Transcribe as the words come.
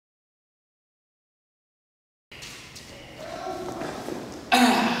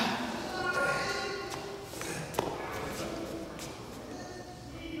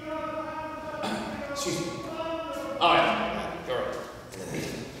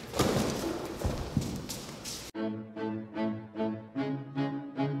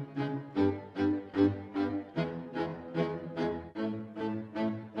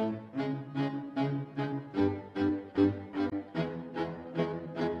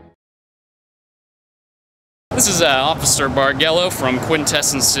This is Officer Bargello from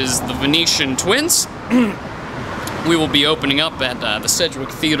Quintessence's The Venetian Twins. We will be opening up at the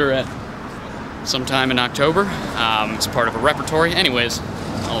Fredrick Theater at sometime in October as part of a repertory. Anyways,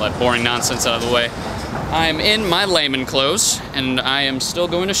 all that boring nonsense out of the way. I am in my layman clothes, and I am still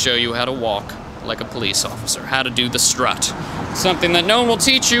going to show you how to walk like a police officer, how to do the strut. Something that no one will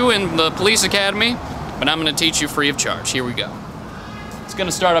teach you in the police academy, but I'm going to teach you free of charge. Here we go. It's going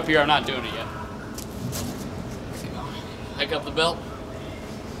to start up here. I'm not doing it yet. Hike up the belt.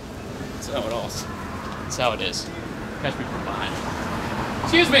 That's how it all is. That's how it is. Catch me from behind.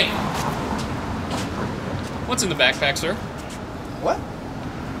 Excuse me! What's in the backpack, sir? What?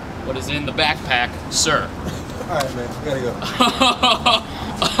 What is in the backpack, sir? Alright, man. We gotta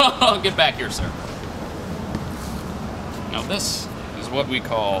go. Get back here, sir. Now this is what we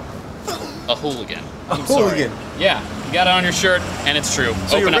call a hooligan. I'm hooligan? Sorry. Yeah, you got it on your shirt, and it's true.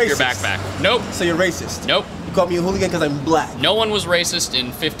 So Open you're up your racist. backpack. Nope. So you're racist? Nope. You called me a hooligan because I'm black? No one was racist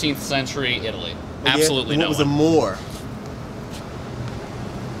in 15th century Italy. Well, Absolutely no one. What was a Moor?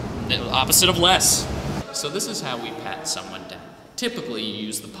 The opposite of less. So this is how we pat someone down. Typically you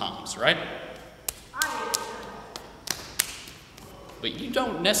use the palms, right? But you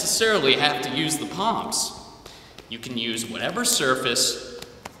don't necessarily have to use the palms. You can use whatever surface,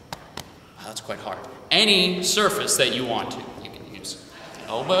 wow, that's quite hard, any surface that you want to. You can use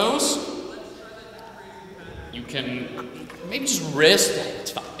elbows, you can maybe just wrist.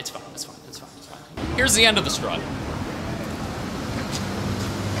 It's fine, it's fine, it's fine, it's fine, it's fine. Here's the end of the strut.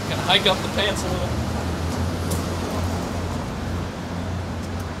 Gonna hike up the pants a little.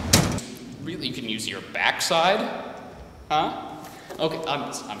 Really, you can use your backside. Huh? Okay,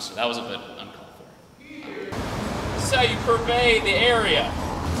 I'm sorry, that was a bit uncalled for. This is how you purvey the area.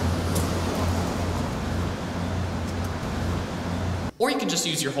 Or you can just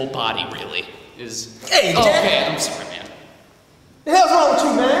use your whole body, really. Hey, Jack! Okay, I'm sorry, man. The hell's wrong with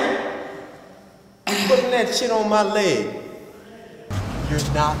you, man? Putting that shit on my leg. You're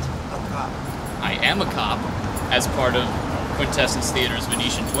not a cop. I am a cop, as part of Quintessence Theater's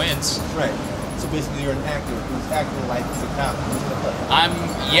Venetian Twins. Right. So basically you're an actor who's acting like he's a cop.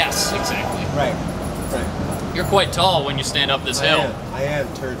 Yes, exactly. Right. Right. You're quite tall when you stand up this hill. I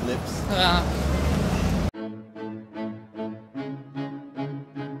am turd lips.